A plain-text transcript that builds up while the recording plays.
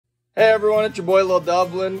Hey everyone, it's your boy Lil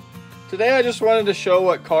Dublin. Today I just wanted to show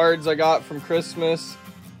what cards I got from Christmas,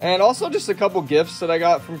 and also just a couple gifts that I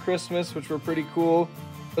got from Christmas, which were pretty cool.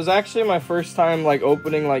 It was actually my first time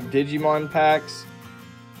opening Digimon packs,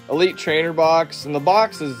 Elite Trainer box, and the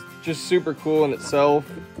box is just super cool in itself.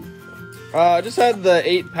 I just had the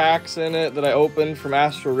 8 packs in it that I opened from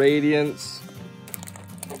Astral Radiance.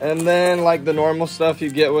 And then the normal stuff you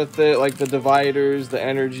get with it, like the dividers, the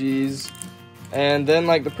energies, and then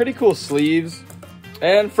the pretty cool sleeves.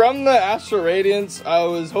 And from the Astral Radiance, I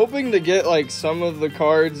was hoping to get some of the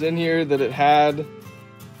cards in here that it had.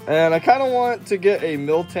 And I kind of want to get a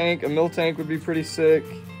Miltank. A Miltank would be pretty sick.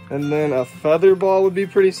 And then a Feather Ball would be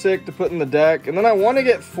pretty sick to put in the deck. And then I want to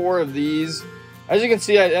get 4 of these. As you can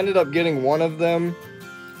see, I ended up getting 1 of them.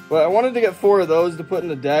 But I wanted to get 4 of those to put in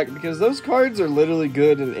the deck because those cards are literally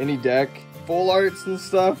good in any deck. Full arts and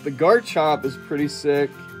stuff. The Garchomp is pretty sick.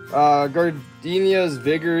 Gardenia's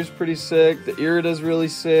Vigor is pretty sick. The Irida's really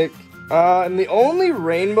sick. And the only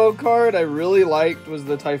rainbow card I really liked was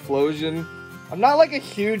the Typhlosion. I'm not a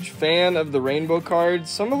huge fan of the rainbow cards.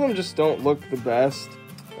 Some of them just don't look the best.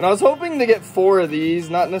 And I was hoping to get 4 of these,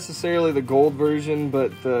 not necessarily the gold version,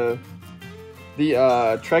 but the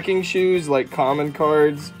trekking shoes, common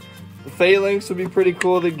cards. The Phalanx would be pretty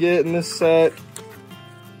cool to get in this set.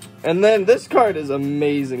 And then this card is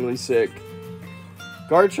amazingly sick.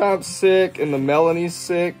 Garchomp's sick, and the Melanie's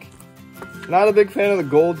sick. Not a big fan of the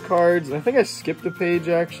gold cards, and I think I skipped a page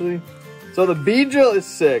actually. So the Beedrill is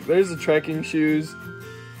sick. There's the trekking shoes.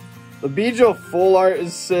 The Beedrill full art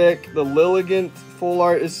is sick. The Lilligant full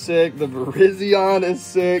art is sick. The Virizion is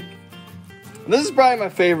sick. And this is probably my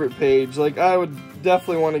favorite page. I would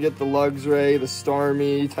definitely want to get the Luxray, the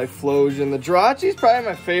Starmie, Typhlosion. The Jirachi is probably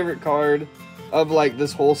my favorite card of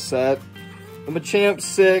this whole set. The Machamp's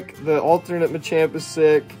sick. The alternate Machamp is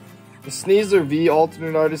sick. The Sneasler V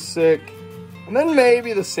alternate art is sick. And then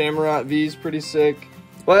maybe the Samurott V is pretty sick.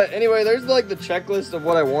 But anyway, there's the checklist of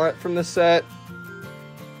what I want from this set.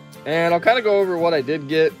 And I'll kind of go over what I did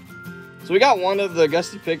get. So we got 1 of the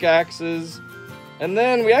Gusty Pickaxes. And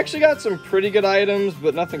then we actually got some pretty good items,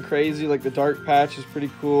 but nothing crazy. The Dark Patch is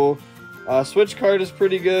pretty cool. Switch Card is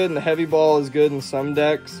pretty good, and the Heavy Ball is good in some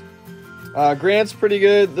decks. Grant's pretty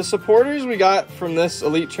good. The supporters we got from this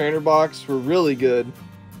Elite Trainer box were really good.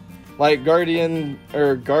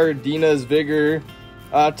 Gardenia's Vigor.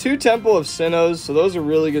 2 Temple of Sinnohs, so those are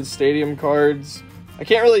really good stadium cards. I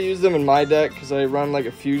can't really use them in my deck because I run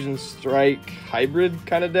a Fusion Strike hybrid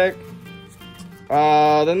kind of deck.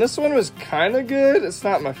 Then this one was kind of good. It's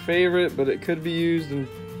not my favorite, but it could be used in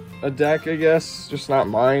a deck, I guess. Just not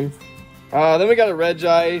mine. Then we got a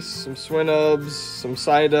Regice, some Swinubs, some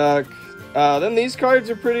Psyduck. Then these cards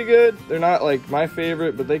are pretty good. They're not my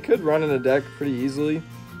favorite, but they could run in a deck pretty easily.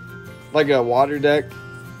 A water deck.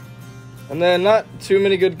 And then not too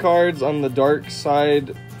many good cards on the dark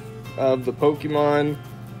side of the Pokemon.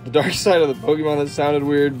 The dark side of the Pokemon, that sounded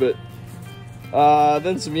weird, but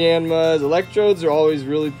then some Yanmas. Electrodes are always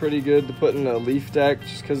really pretty good to put in a Leaf deck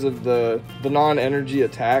just because of the non-energy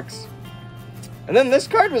attacks. And then this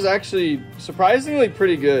card was actually surprisingly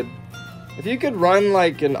pretty good. If you could run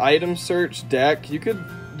an item search deck, you could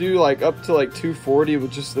do up to 240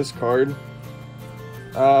 with just this card.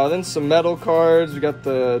 Then some metal cards. We got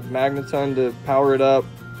the Magneton to power it up.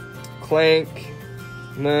 Clank.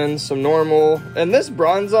 And then some normal. And this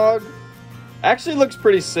Bronzong actually looks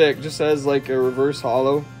pretty sick. Just has a reverse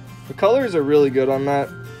holo. The colors are really good on that.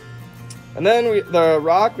 And then the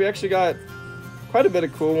rock, we actually got quite a bit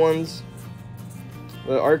of cool ones.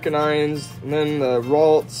 The Arcanines. And then the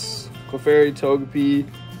Ralts, Clefairy, Togepi.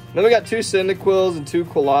 And then we got 2 Cyndaquils and 2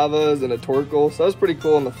 Quillavas and a Torkoal. So that was pretty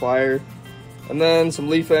cool in the fire. And then some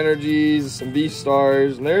Leaf Energies, some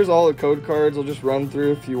V-Stars, and there's all the code cards. I'll just run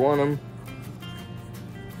through if you want them.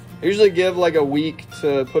 I usually give a week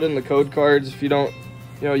to put in the code cards. If you don't,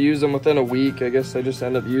 use them within a week, I guess I just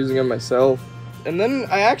end up using them myself. And then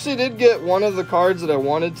I actually did get 1 of the cards that I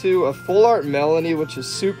wanted to, a Full Art Melanie, which is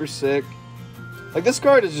super sick. This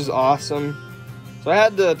card is just awesome. So I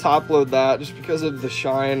had to top load that just because of the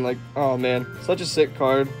shine. Oh man, such a sick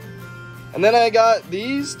card. And then I got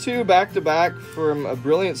these 2 back-to-back from a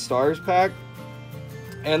Brilliant Stars pack.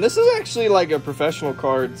 And this is actually a professional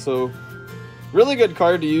card, so really good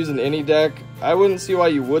card to use in any deck. I wouldn't see why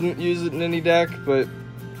you wouldn't use it in any deck, but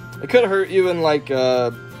it could hurt you in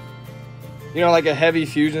a heavy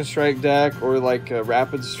Fusion Strike deck or a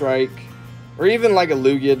Rapid Strike. Or even a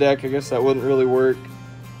Lugia deck, I guess that wouldn't really work.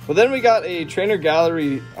 But then we got a Trainer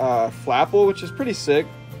Gallery Flapple, which is pretty sick.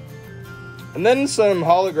 And then some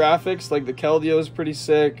holographics, the Keldeo is pretty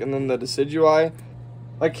sick, and then the Decidueye.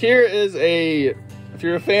 Here is a If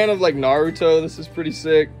you're a fan of like Naruto, this is pretty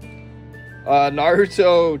sick.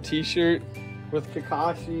 Naruto t-shirt with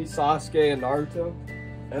Kakashi, Sasuke, and Naruto.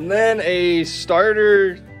 And then a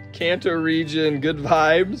starter Kanto region Good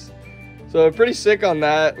Vibes. So pretty sick on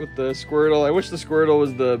that with the Squirtle. I wish the Squirtle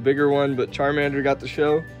was the bigger one, but Charmander got the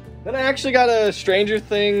show. Then I actually got a Stranger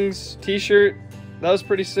Things t-shirt. That was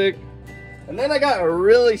pretty sick. And then I got a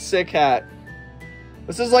really sick hat.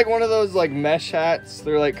 This is like one of those like mesh hats.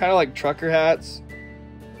 They're like kind of like trucker hats.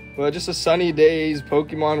 But just a sunny days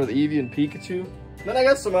Pokemon with Eevee and Pikachu. And then I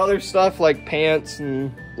got some other stuff like pants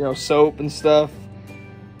and, you know, soap and stuff.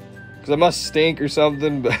 Because I must stink or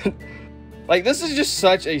something, but like this is just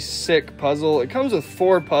such a sick puzzle. It comes with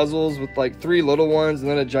 4 puzzles with like 3 little ones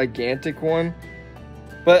and then a gigantic one.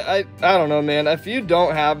 But I don't know, man. If you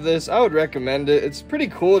don't have this, I would recommend it. It's pretty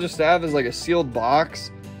cool just to have as like a sealed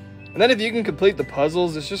box. And then if you can complete the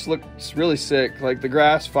puzzles, it just looks really sick. Like the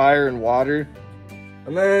grass, fire, and water.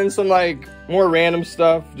 And then some like more random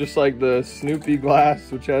stuff, just like the Snoopy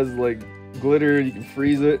glass, which has like glitter, you can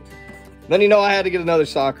freeze it. Then you know I had to get another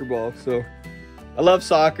soccer ball, so I love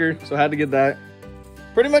soccer, so I had to get that.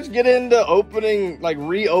 Pretty much get into opening, like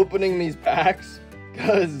reopening these packs,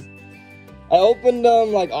 because I opened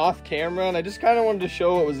them like off camera and I just kind of wanted to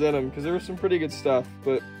show what was in them because there was some pretty good stuff.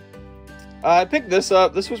 But I picked this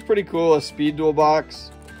up. This was pretty cool, a Speed Duel box.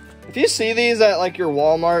 If you see these at like your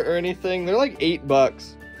Walmart or anything, they're like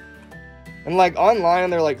 $8. And like online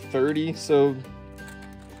they're like 30, so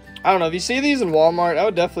I don't know. If you see these in Walmart, I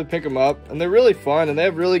would definitely pick them up. And they're really fun and they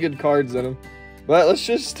have really good cards in them. But let's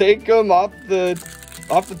just take them off the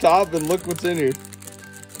top and look what's in here.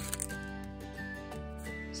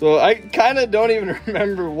 So I kind of don't even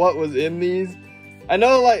remember what was in these. I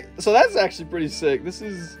know like, so that's actually pretty sick. This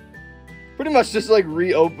is pretty much just like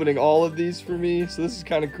reopening all of these for me. So this is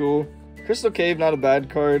kind of cool. Crystal Cave, not a bad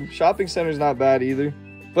card. Shopping Center's not bad either.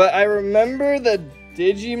 But I remember the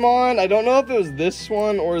Digimon. I don't know if it was this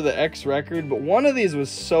one or the X record, but one of these was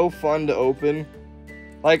so fun to open.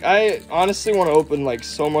 Like I honestly want to open like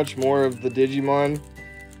so much more of the Digimon.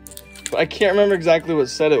 But I can't remember exactly what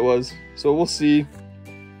set it was. So we'll see.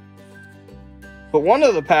 But one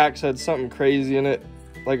of the packs had something crazy in it,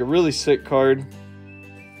 like a really sick card.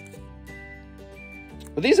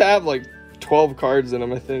 But these have like 12 cards in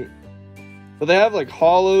them, I think. But they have like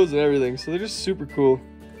hollows and everything, so they're just super cool.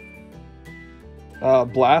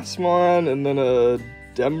 Blastmon and then a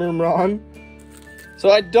Demmermon. So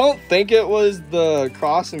I don't think it was the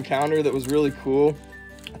cross encounter that was really cool.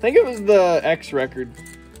 I think it was the X record.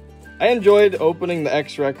 I enjoyed opening the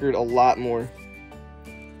X record a lot more.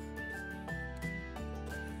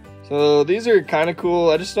 So these are kind of cool.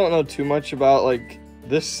 I just don't know too much about like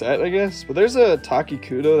this set, I guess. But there's a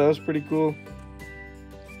Takikudo. That was pretty cool.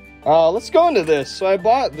 Let's go into this. So I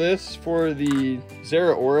bought this for the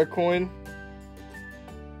Zeraora coin.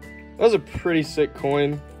 That was a pretty sick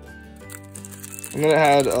coin. And then it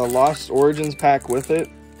had a Lost Origins pack with it.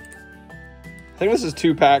 I think this is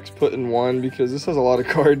 2 packs put in one because this has a lot of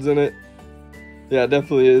cards in it. Yeah, it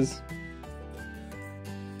definitely is.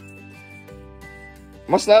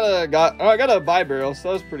 Must not have got... Oh, I got a Bibarel, so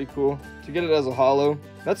that was pretty cool. To get it as a holo.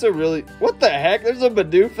 That's a really... What the heck? There's a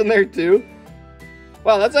Bidoof in there too?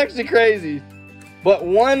 Wow, that's actually crazy. But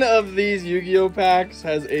one of these Yu-Gi-Oh packs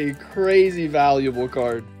has a crazy valuable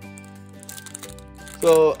card.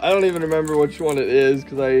 So, I don't even remember which one it is,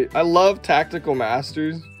 because I love Tactical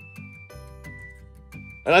Masters.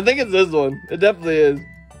 And I think it's this one. It definitely is.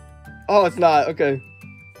 Oh, it's not. Okay.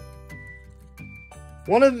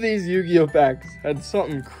 One of these Yu-Gi-Oh packs had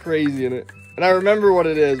something crazy in it. And I remember what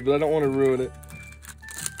it is, but I don't want to ruin it.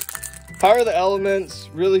 Power of the Elements,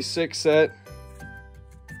 really sick set.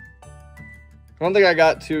 I don't think I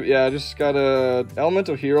got two. Yeah, I just got a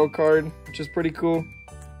Elemental Hero card, which is pretty cool.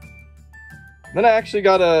 Then I actually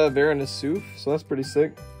got a Varanasuf, so that's pretty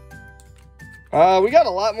sick. We got a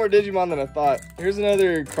lot more Digimon than I thought. Here's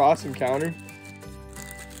another Cross Encounter.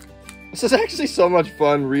 This is actually so much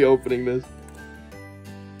fun reopening this.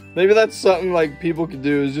 Maybe that's something like people could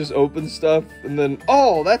do, is just open stuff and then,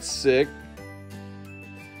 oh, that's sick.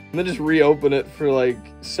 And then just reopen it for like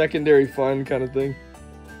secondary fun kind of thing.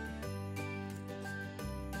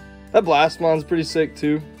 That Blastmon's pretty sick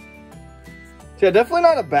too. So yeah, definitely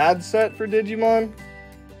not a bad set for Digimon.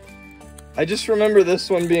 I just remember this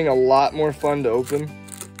one being a lot more fun to open.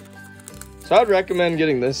 So I'd recommend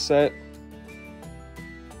getting this set.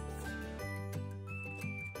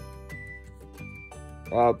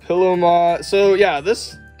 Pillowmon. So yeah,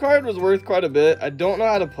 this card was worth quite a bit. I don't know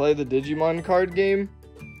how to play the Digimon card game,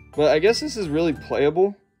 but I guess this is really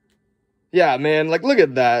playable. Yeah, man, like look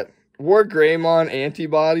at that. War Greymon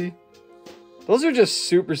Antibody. Those are just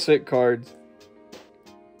super sick cards.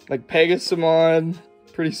 Like Pegasamon,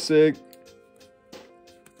 pretty sick.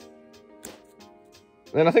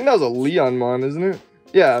 And I think that was a Leonmon, isn't it?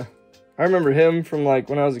 Yeah, I remember him from like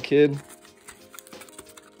when I was a kid.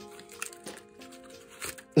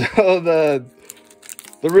 Oh, the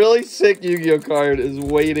really sick Yu-Gi-Oh card is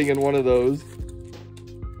waiting in one of those.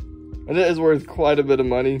 And it is worth quite a bit of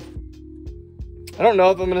money. I don't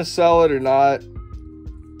know if I'm going to sell it or not.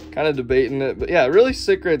 Kind of debating it. But yeah, really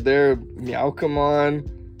sick right there. Meowcamon.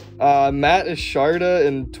 Matt Isharda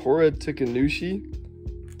and Tora Takanushi.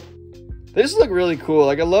 They just look really cool.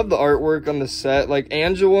 Like, I love the artwork on the set. Like,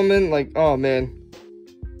 Angelwoman. Like, oh, man.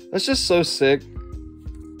 That's just so sick.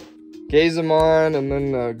 Gazamon and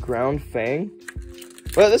then Ground Fang.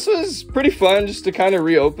 But this was pretty fun just to kind of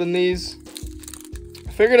reopen these.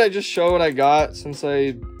 I figured I'd just show what I got since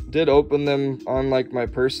I did open them on like my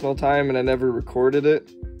personal time and I never recorded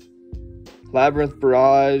it. Labyrinth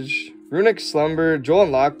Barrage, Runic Slumber, Joel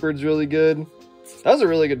and Lockbird's really good. That was a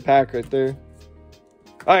really good pack right there.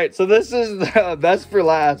 Alright, so this is the best for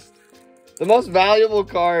last. The most valuable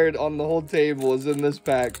card on the whole table is in this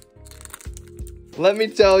pack. Let me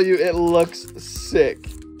tell you, it looks sick.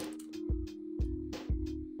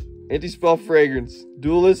 Anti-Spell Fragrance,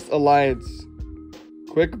 Duelist Alliance,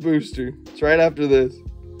 Quick Booster. It's right after this.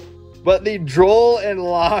 But the Droll and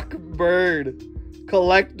Lock Bird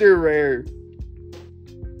Collector Rare.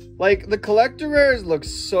 Like, the Collector Rares look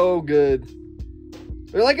so good.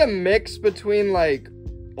 They're like a mix between, like,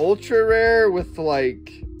 Ultra Rare with,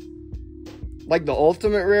 like the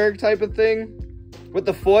Ultimate Rare type of thing. With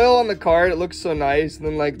the foil on the card, it looks so nice. And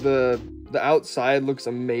then, like, the outside looks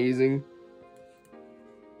amazing.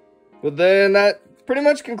 But then that pretty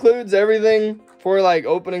much concludes everything for, like,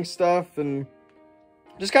 opening stuff and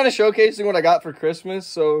just kind of showcasing what I got for Christmas.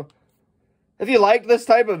 So if you like this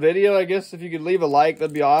type of video, I guess if you could leave a like,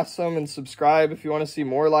 that'd be awesome. And subscribe if you want to see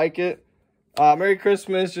more like it. Merry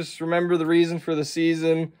Christmas. Just remember the reason for the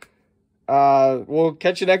season. We'll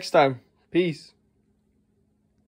catch you next time. Peace.